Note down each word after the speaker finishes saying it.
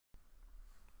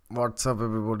What's up,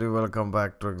 everybody? Welcome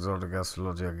back to Exotic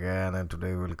Astrology again, and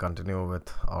today we'll continue with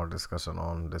our discussion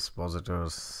on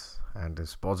dispositors and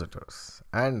dispositors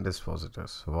and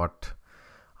dispositors. What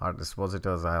are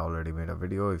dispositors? I already made a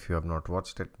video. If you have not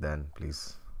watched it, then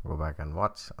please go back and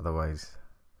watch. Otherwise,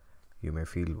 you may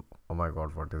feel, oh my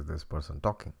god, what is this person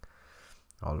talking?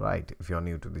 Alright, if you're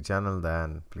new to the channel,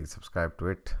 then please subscribe to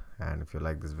it, and if you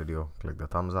like this video, click the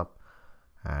thumbs up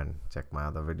and check my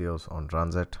other videos on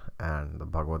transit and the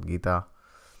Bhagavad Gita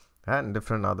and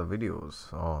different other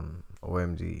videos on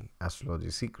OMG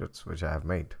astrology secrets which I have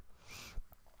made.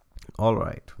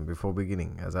 Alright, before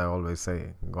beginning, as I always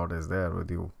say, God is there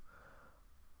with you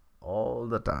all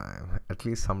the time, at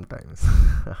least sometimes.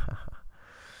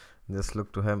 Just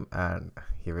look to him and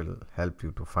he will help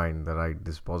you to find the right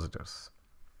dispositors.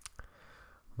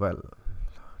 Well,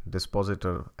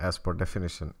 dispositor, as per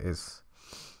definition, is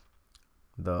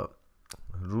the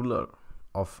ruler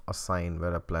of a sign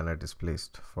where a planet is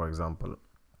placed. For example,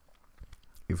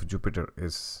 if Jupiter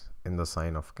is in the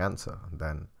sign of Cancer,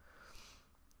 then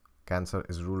Cancer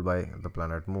is ruled by the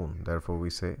planet Moon. Therefore, we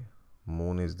say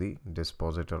Moon is the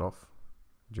dispositor of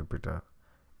Jupiter.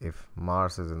 If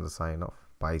Mars is in the sign of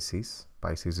Pisces,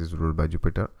 Pisces is ruled by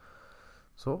Jupiter.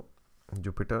 So,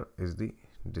 Jupiter is the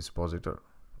dispositor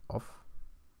of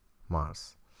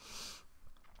Mars.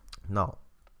 Now,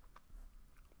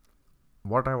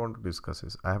 what I want to discuss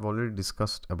is, I have already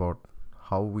discussed about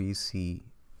how we see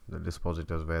the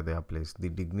dispositors, where they are placed. The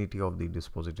dignity of the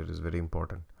dispositor is very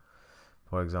important.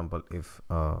 For example, if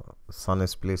Sun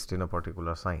is placed in a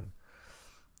particular sign,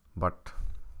 but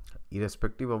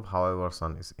irrespective of however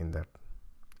Sun is in that,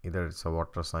 either it's a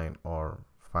water sign or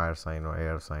fire sign or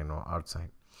air sign or earth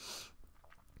sign,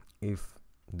 if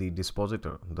the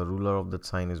dispositor, the ruler of that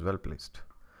sign, is well placed,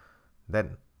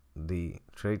 then the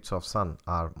traits of Sun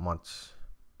are much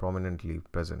prominently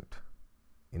present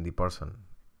in the person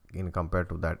in compared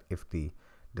to that if the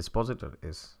dispositor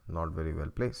is not very well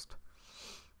placed.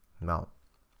 Now,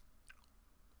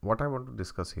 what I want to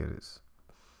discuss here is,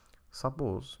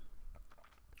 suppose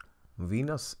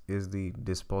Venus is the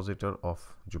dispositor of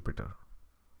Jupiter.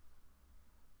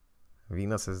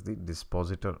 Venus is the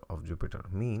dispositor of Jupiter,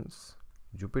 means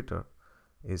Jupiter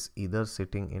is either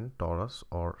sitting in Taurus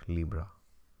or Libra,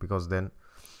 because then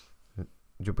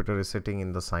Jupiter is sitting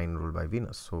in the sign ruled by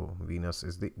Venus. So Venus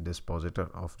is the dispositor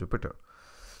of Jupiter.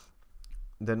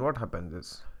 Then what happens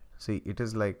is, see, it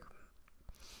is like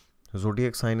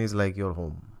zodiac sign is like your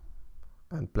home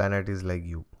and planet is like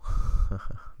you.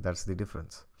 That's the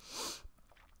difference.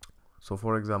 So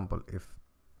for example, if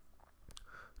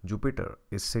Jupiter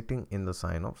is sitting in the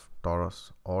sign of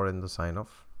Taurus or in the sign of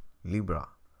Libra,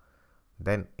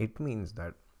 then it means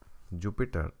that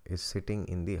Jupiter is sitting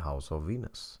in the house of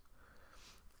Venus,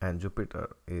 and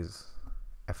Jupiter is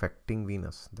affecting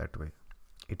Venus that way.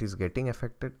 It is getting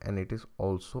affected and it is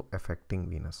also affecting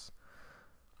Venus.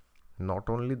 Not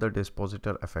only the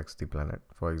dispositor affects the planet.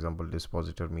 For example,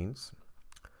 dispositor means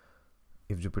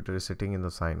if Jupiter is sitting in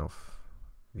the sign of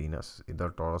Venus, either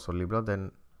Taurus or Libra,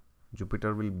 then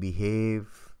Jupiter will behave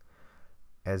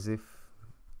as if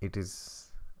it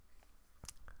is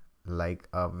like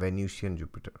a Venusian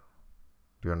Jupiter.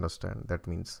 Do you understand? That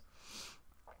means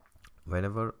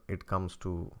whenever it comes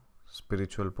to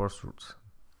spiritual pursuits,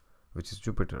 which is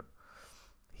Jupiter,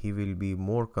 he will be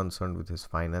more concerned with his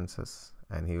finances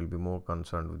and he will be more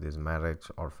concerned with his marriage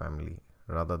or family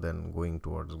rather than going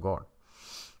towards God.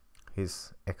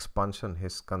 His expansion,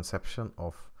 his conception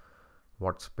of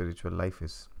what spiritual life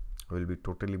is will be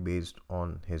totally based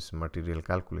on his material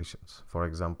calculations. For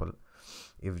example,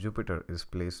 if Jupiter is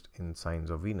placed in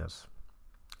signs of Venus,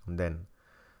 then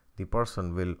the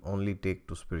person will only take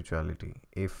to spirituality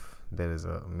if there is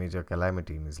a major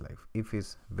calamity in his life. If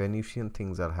his Venusian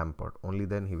things are hampered, only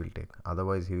then he will take.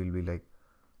 Otherwise, he will be like,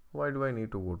 why do I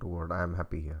need to go to God? I am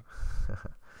happy here.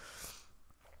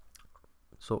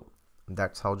 So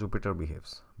that's how Jupiter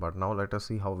behaves. But now let us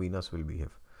see how Venus will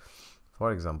behave.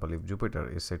 For example, if Jupiter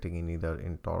is sitting in either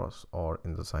in Taurus or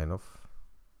in the sign of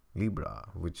Libra,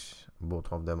 which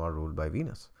both of them are ruled by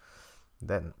Venus,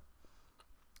 then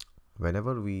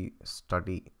whenever we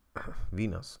study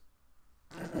Venus,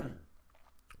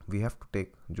 we have to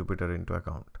take Jupiter into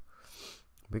account,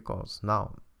 because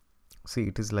now, see,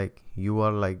 it is like you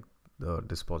are like the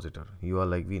dispositor, you are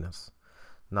like Venus.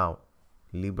 Now,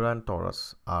 Libra and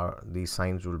Taurus are the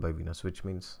signs ruled by Venus, which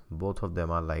means both of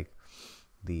them are like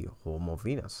the home of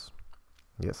Venus.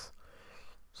 Yes.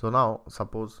 So now,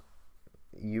 suppose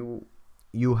you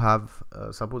have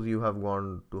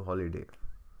gone to holiday.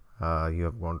 You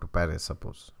have gone to Paris,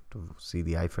 suppose, to see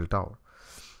the Eiffel Tower.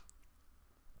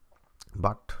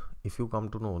 But if you come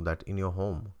to know that in your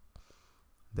home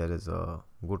there is a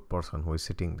good person who is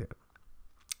sitting there,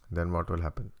 then what will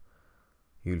happen?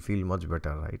 You will feel much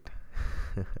better, right?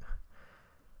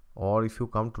 Or if you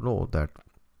come to know that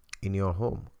in your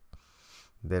home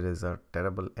there is a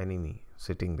terrible enemy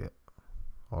sitting there,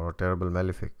 or a terrible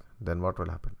malefic, then what will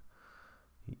happen?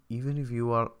 Even if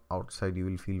you are outside, you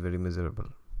will feel very miserable.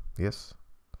 Yes?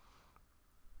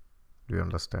 Do you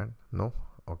understand? No?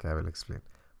 Okay, I will explain.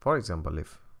 For example,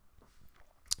 if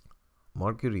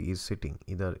Mercury is sitting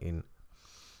either in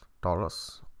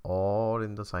Taurus or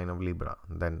in the sign of Libra,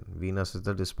 then Venus is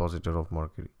the dispositor of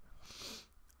Mercury.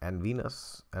 And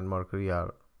Venus and Mercury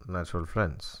are natural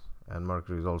friends, and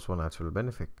Mercury is also a natural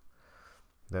benefic.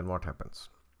 Then what happens?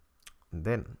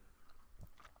 Then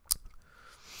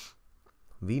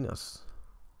Venus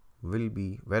will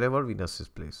be wherever Venus is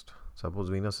placed. Suppose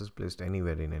Venus is placed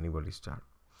anywhere in anybody's chart,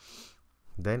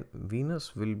 then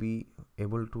Venus will be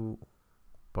able to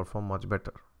perform much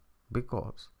better,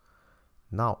 because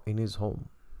now in his home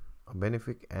a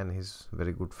benefic and his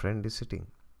very good friend is sitting.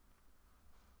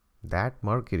 That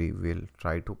Mercury will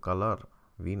try to color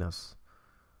Venus.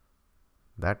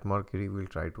 That Mercury will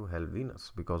try to help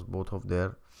Venus, because both of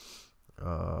their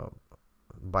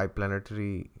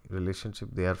biplanetary relationship,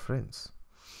 they are friends.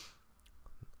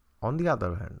 On the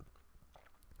other hand,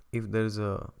 if there is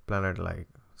a planet like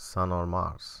Sun or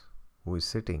Mars who is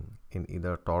sitting in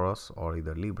either Taurus or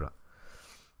either Libra,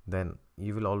 then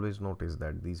you will always notice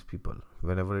that these people,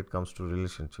 whenever it comes to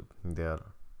relationship, they are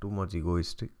too much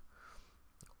egoistic,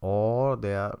 or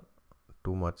they are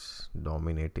too much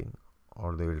dominating,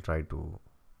 or they will try to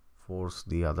force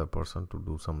the other person to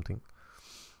do something,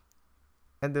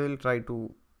 and they will try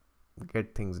to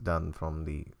get things done from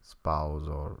the spouse,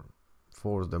 or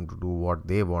force them to do what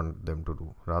they want them to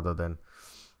do rather than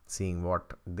seeing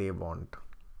what they want,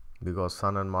 because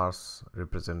Sun and Mars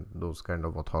represent those kind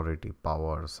of authority,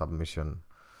 power, submission,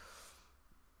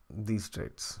 these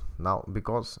traits. Now,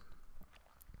 because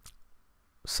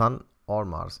Sun or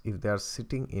Mars, if they are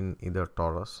sitting in either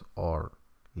Taurus or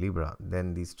Libra,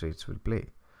 then these traits will play.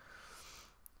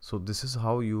 So this is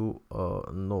how you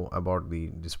know about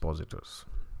the dispositors,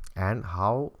 and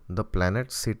how the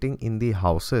planets sitting in the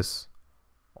houses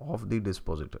of the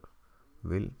dispositor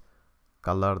will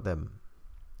color them.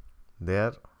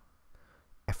 Their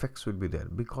effects will be there,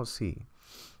 because see,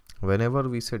 whenever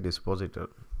we say dispositor,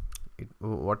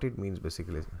 what it means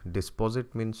basically,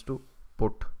 disposit means to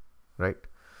put, right?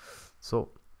 So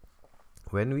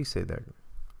when we say that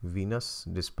Venus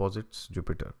disposits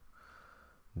Jupiter,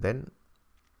 then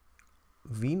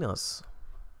Venus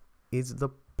is the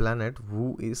planet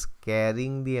who is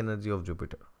carrying the energy of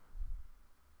Jupiter.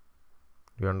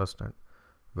 You understand?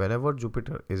 Whenever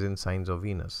Jupiter is in signs of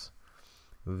Venus,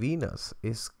 Venus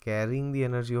is carrying the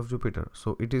energy of Jupiter.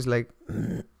 So it is like,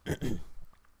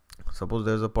 suppose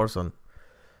there is a person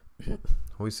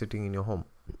who is sitting in your home.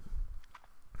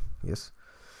 Yes.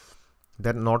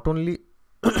 Then not only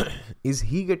is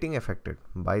he getting affected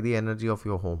by the energy of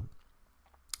your home,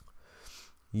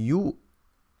 you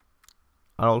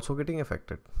are also getting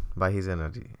affected by his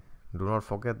energy. Do not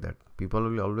forget that. People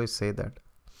will always say that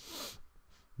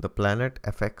the planet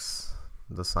affects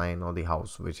the sign or the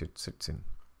house which it sits in.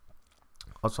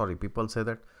 Oh, sorry, people say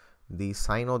that the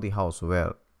sign or the house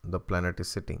where the planet is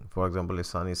sitting. For example, the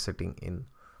Sun is sitting in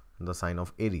the sign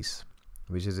of Aries,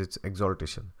 which is its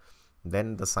exaltation.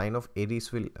 Then the sign of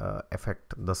Aries will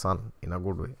affect the Sun in a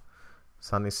good way.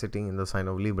 Sun is sitting in the sign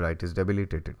of Libra, it is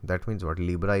debilitated. That means what?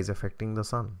 Libra is affecting the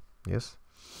Sun. Yes.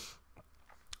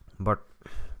 But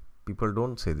people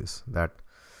don't say this, that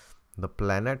the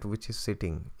planet which is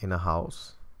sitting in a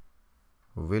house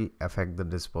will affect the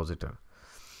dispositor.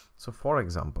 So for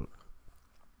example,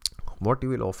 what you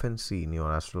will often see in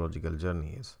your astrological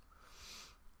journey is,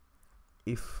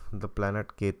 if the planet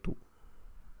Ketu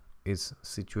is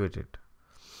situated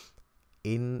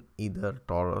in either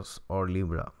Taurus or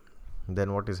Libra,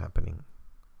 then what is happening?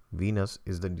 Venus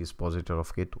is the dispositor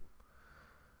of Ketu.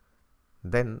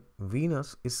 Then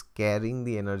Venus is carrying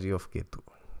the energy of Ketu,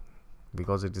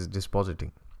 because it is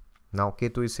dispositing. Now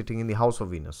Ketu is sitting in the house of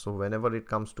Venus, so whenever it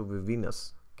comes to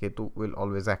Venus, Ketu will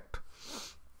always act.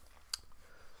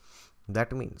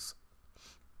 That means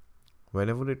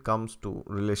whenever it comes to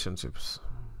relationships,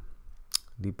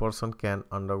 the person can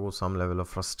undergo some level of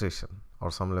frustration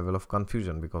or some level of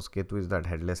confusion, because Ketu is that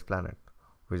headless planet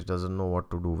which doesn't know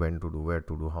what to do, when to do, where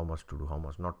to do, how much to do, how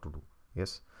much not to do.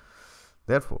 Yes.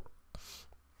 Therefore,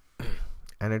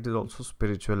 and it is also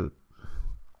spiritual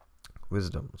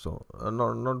wisdom. So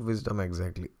not wisdom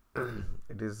exactly.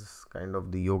 It is kind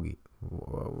of the yogi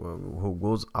who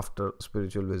goes after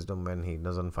spiritual wisdom when he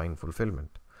doesn't find fulfillment.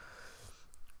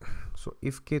 So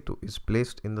if Ketu is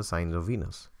placed in the signs of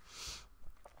Venus,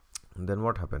 then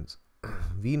what happens?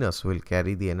 Venus will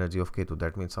carry the energy of Ketu.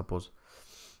 That means suppose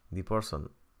the person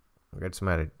gets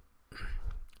married,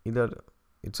 either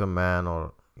it's a man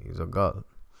or is a girl,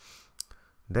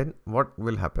 then what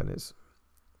will happen is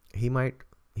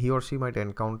he or she might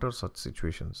encounter such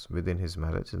situations within his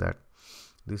marriage that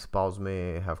the spouse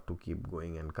may have to keep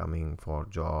going and coming for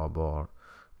job, or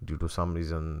due to some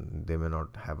reason they may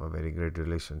not have a very great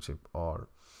relationship, or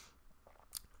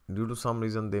due to some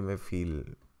reason they may feel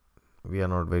we are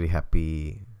not very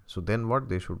happy. So then what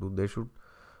they should do, they should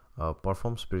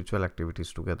perform spiritual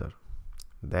activities together.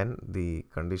 Then the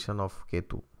condition of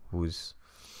Ketu, who is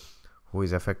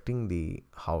affecting the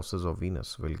houses of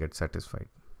Venus, will get satisfied.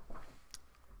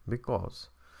 Because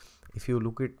if you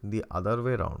look it the other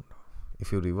way around,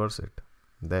 if you reverse it,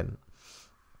 then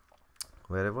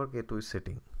wherever Ketu is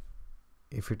sitting,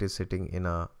 if it is sitting in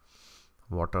a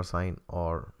water sign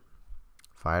or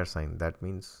fire sign, that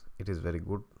means it is very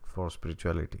good for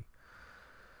spirituality.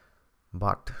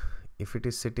 But if it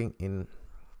is sitting in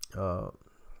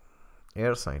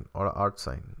air sign or earth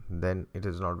sign, then it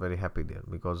is not very happy there,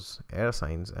 because air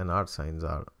signs and earth signs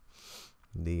are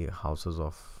the houses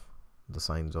of the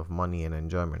signs of money and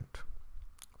enjoyment,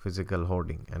 physical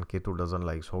hoarding, and Ketu doesn't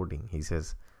like hoarding. He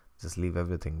says just leave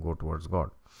everything, go towards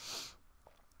God.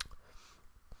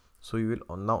 So you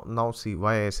will now see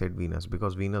why I said Venus,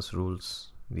 because Venus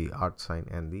rules the earth sign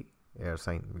and the air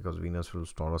sign, because Venus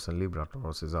rules Taurus and Libra.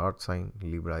 Taurus is a earth sign,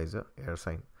 Libra is a air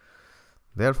sign.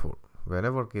 Therefore,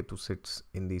 whenever Ketu sits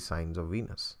in the signs of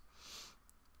Venus,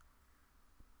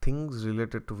 things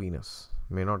related to Venus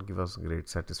may not give us great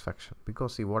satisfaction,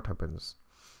 because see what happens.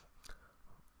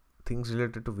 Things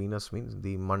related to Venus means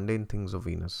the mundane things of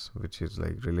Venus, which is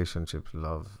like relationships,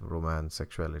 love, romance,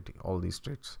 sexuality, all these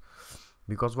traits.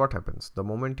 Because what happens, the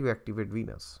moment you activate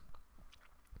Venus,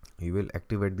 you will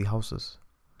activate the houses.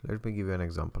 Let me give you an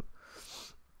example.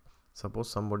 Suppose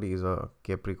somebody is a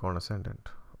Capricorn ascendant,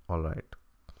 alright,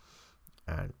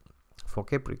 and for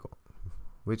Capricorn,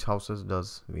 which houses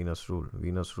does Venus rule?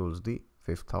 Venus rules the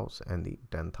 5th house and the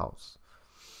 10th house,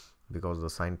 because the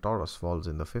sign Taurus falls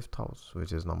in the 5th house,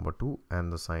 which is number 2,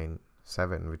 and the sign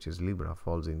 7, which is Libra,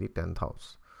 falls in the 10th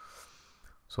house.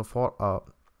 So for a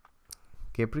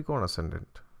Capricorn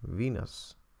ascendant,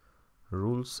 Venus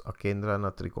rules a Kendra and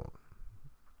a Trikon.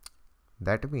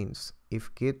 That means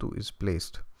if Ketu is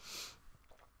placed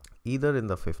either in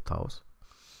the 5th house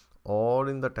or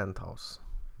in the 10th house,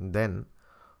 then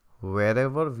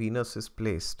wherever Venus is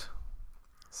placed,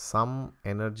 some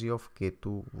energy of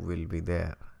Ketu will be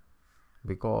there,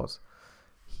 because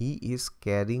he is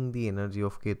carrying the energy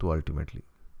of Ketu ultimately.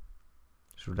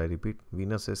 Should I repeat?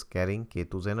 Venus is carrying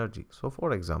Ketu's energy. So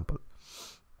for example,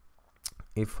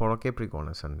 if for a Capricorn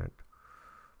ascendant,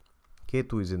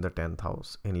 Ketu is in the 10th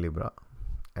house in Libra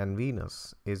and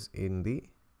Venus is in the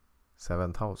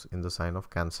 7th house in the sign of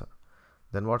Cancer,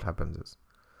 then what happens is,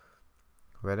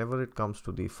 whenever it comes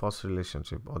to the first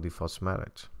relationship or the first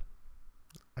marriage,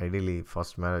 ideally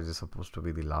first marriage is supposed to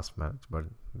be the last marriage, but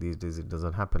these days it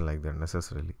doesn't happen like that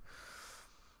necessarily.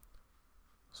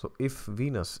 So if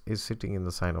Venus is sitting in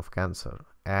the sign of Cancer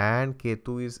and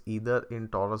Ketu is either in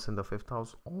Taurus in the 5th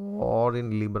house or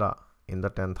in Libra in the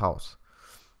 10th house,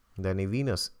 then if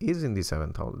Venus is in the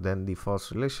 7th house, then the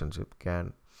first relationship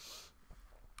can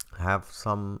have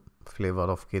some flavor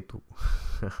of Ketu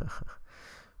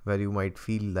where you might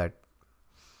feel that,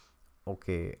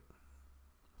 okay,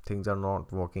 things are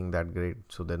not working that great,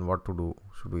 so then what to do?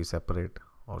 Should we separate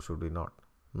or should we not?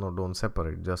 No, don't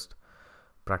separate, just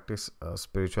practice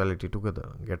spirituality together.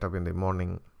 Get up in the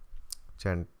morning,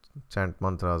 chant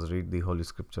mantras, read the holy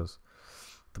scriptures.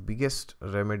 The biggest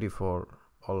remedy for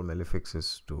all malefics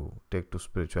is to take to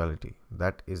spirituality.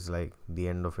 That is like the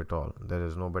end of it all. There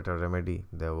is no better remedy.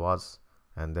 There was,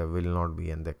 and there will not be,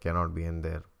 and there cannot be, and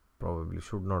there probably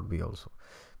should not be also,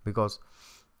 because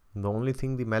the only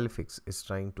thing the malefics is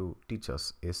trying to teach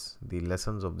us is the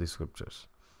lessons of the scriptures.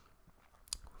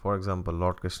 For example,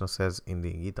 Lord Krishna says in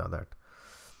the Gita that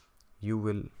you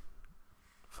will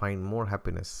find more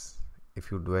happiness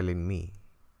if you dwell in me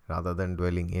rather than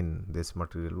dwelling in this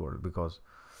material world, because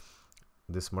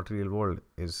this material world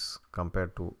is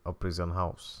compared to a prison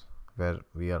house where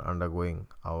we are undergoing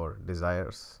our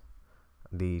desires,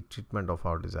 the treatment of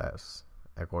our desires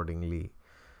accordingly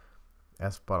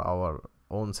as per our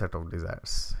own set of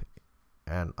desires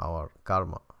and our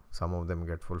karma. Some of them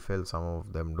get fulfilled, some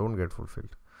of them don't get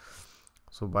fulfilled.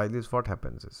 So by this, what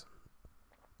happens is,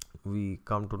 we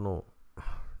come to know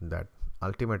that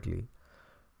ultimately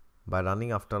by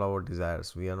running after our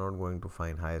desires, we are not going to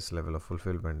find highest level of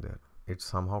fulfillment there. It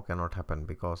somehow cannot happen,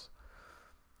 because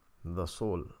The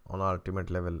soul on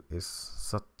ultimate level is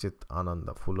Satchit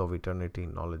Ananda, full of eternity,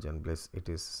 knowledge and bliss. It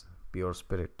is pure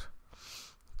spirit.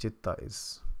 Chitta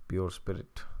is pure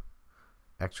spirit.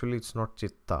 Actually, it's not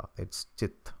Chitta, it's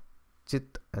Chit.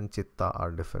 Chit and Chitta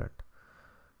are different.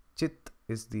 Chit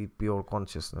is the pure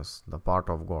consciousness, the part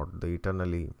of God, the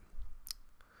eternally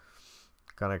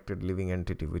connected living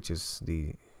entity, which is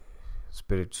the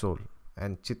spirit soul.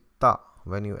 And Chitta,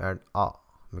 when you add A,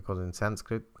 because in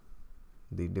Sanskrit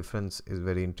the difference is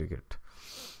very intricate.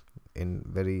 In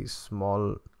very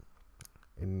small,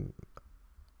 in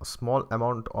a small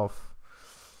amount of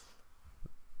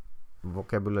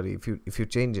vocabulary, if you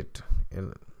change it,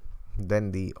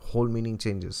 then the whole meaning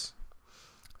changes.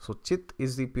 So Chit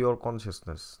is the pure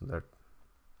consciousness,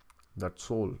 that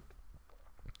soul,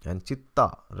 and Chitta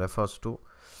refers to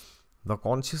the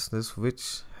consciousness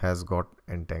which has got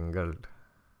entangled,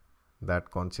 that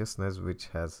consciousness which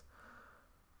has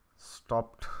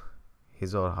stopped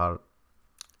his or her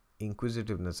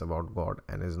inquisitiveness about God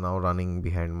and is now running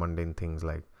behind mundane things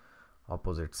like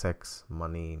opposite sex,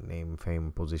 money, name,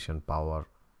 fame, position, power,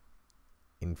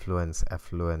 influence,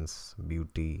 affluence,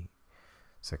 beauty,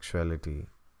 sexuality,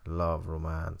 love,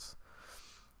 romance.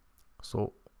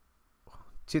 So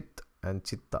Chit and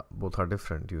Chitta both are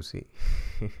different, you see.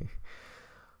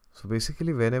 So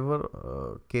basically,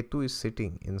 whenever Ketu is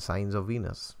sitting in signs of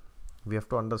Venus, we have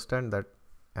to understand that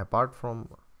apart from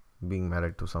being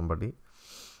married to somebody,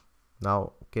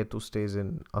 now Ketu stays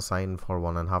in a sign for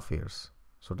 1.5 years.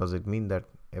 So does it mean that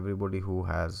everybody who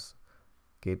has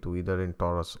Ketu either in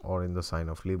Taurus or in the sign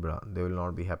of Libra, they will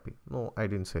not be happy? No, I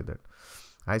didn't say that.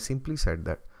 I simply said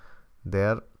that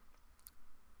their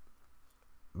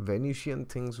Venusian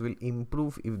things will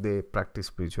improve if they practice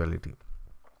spirituality.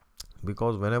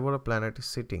 Because whenever a planet is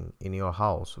sitting in your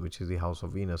house, which is the house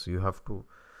of Venus, you have to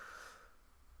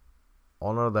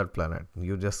honor that planet.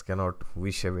 You just cannot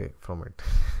wish away from it.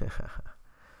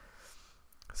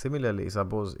 Similarly,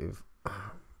 suppose if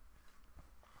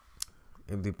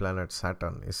the planet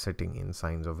Saturn is sitting in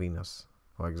signs of Venus,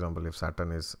 for example, if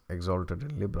Saturn is exalted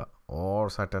in Libra or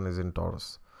Saturn is in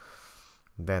Taurus,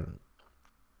 then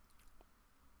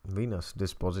Venus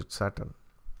disposits Saturn.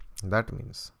 That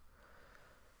means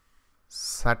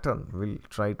Saturn will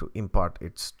try to impart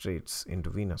its traits into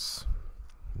Venus.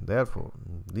 Therefore,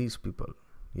 these people,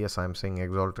 yes, I am saying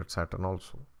exalted Saturn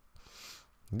also,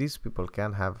 these people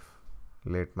can have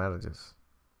late marriages.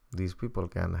 These people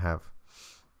can have,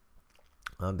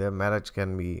 their marriage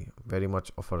can be very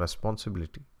much of a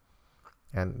responsibility,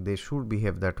 and they should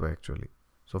behave that way actually.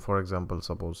 So for example,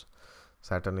 suppose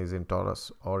Saturn is in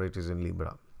Taurus or it is in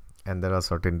Libra, and there are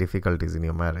certain difficulties in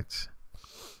your marriage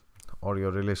or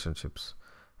your relationships,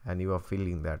 and you are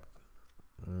feeling that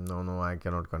no, I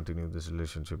cannot continue this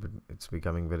relationship, it's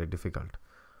becoming very difficult.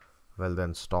 Well,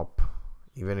 then stop.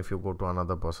 Even if you go to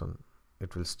another person,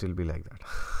 it will still be like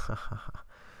that.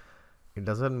 It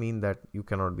doesn't mean that you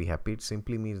cannot be happy. It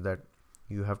simply means that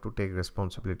you have to take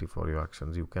responsibility for your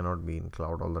actions. You cannot be in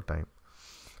cloud all the time.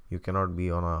 You cannot be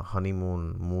on a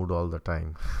honeymoon mood all the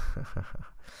time.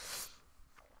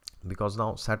 Because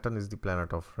now Saturn is the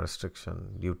planet of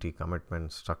restriction, duty,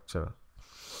 commitment, structure,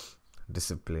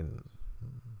 discipline.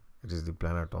 It is the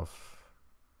planet of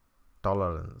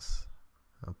tolerance,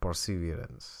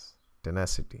 perseverance,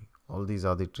 tenacity. All these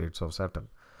are the traits of Saturn.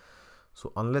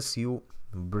 So unless you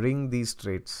bring these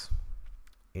traits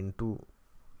into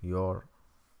your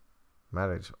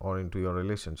marriage or into your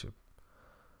relationship,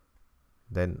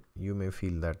 then you may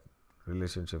feel that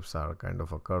relationships are kind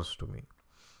of a curse to me.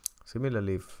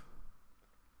 Similarly, if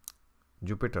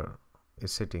Jupiter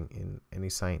is sitting in any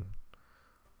sign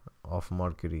of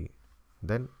Mercury,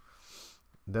 then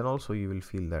also you will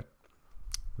feel that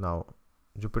now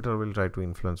Jupiter will try to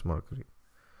influence Mercury.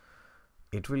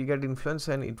 It will get influence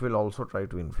and it will also try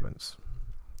to influence.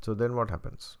 So then what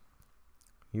happens?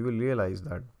 You will realize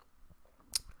that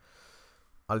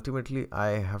ultimately I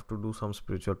have to do some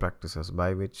spiritual practices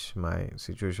by which my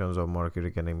situations of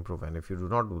Mercury can improve. And if you do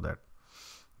not do that,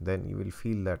 then you will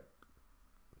feel that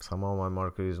somehow my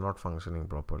Mercury is not functioning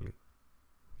properly.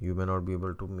 You may not be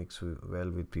able to mix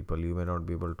well with people. You may not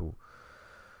be able to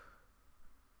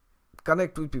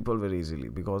connect with people very easily,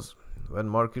 because when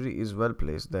Mercury is well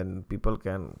placed, then people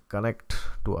can connect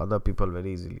to other people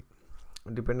very easily,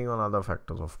 depending on other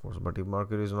factors, of course. But if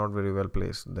Mercury is not very well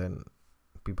placed, then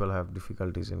people have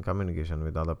difficulties in communication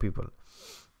with other people.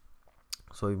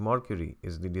 So if Mercury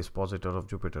is the dispositor of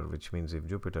Jupiter, which means if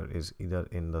Jupiter is either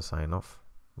in the sign of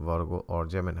Virgo or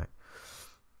Gemini,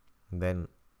 then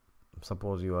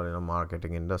suppose you are in a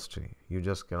marketing industry, you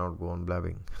just cannot go on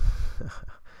blabbing.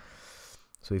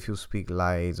 So if you speak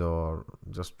lies or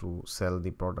just to sell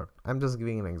the product, I'm just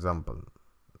giving an example,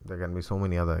 there can be so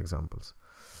many other examples,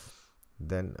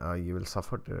 then you will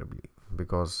suffer terribly,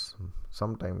 because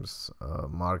sometimes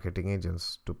marketing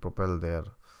agents, to propel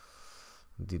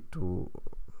to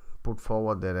put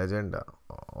forward their agenda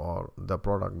or the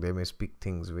product, they may speak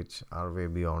things which are way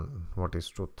beyond what is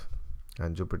truth,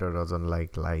 and Jupiter doesn't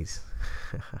like lies.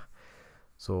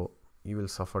 So you will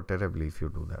suffer terribly if you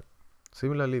do that.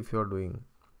 Similarly, if you are doing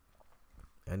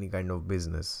any kind of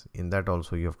business, in that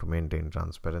also you have to maintain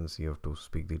transparency, you have to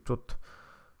speak the truth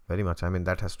very much. I mean,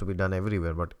 that has to be done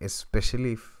everywhere, but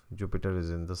especially if Jupiter is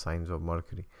in the signs of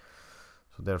Mercury.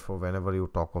 So therefore, whenever you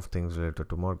talk of things related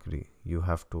to Mercury, you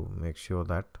have to make sure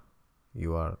that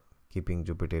you are keeping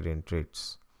Jupiterian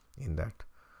traits in that.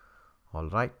 All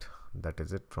right, that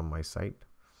is it from my side.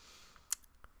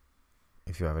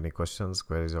 If you have any questions,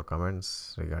 queries or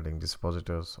comments regarding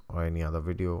Dispositors or any other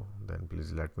video, then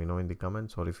please let me know in the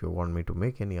comments, or if you want me to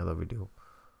make any other video,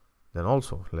 then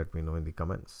also let me know in the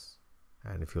comments.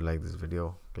 And if you like this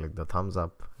video, click the thumbs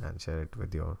up and share it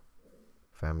with your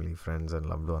family, friends and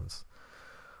loved ones.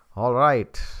 All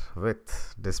right,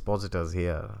 with Dispositors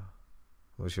here,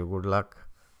 wish you good luck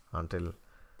until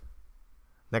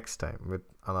next time with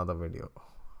another video.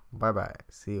 Bye bye,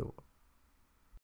 see you.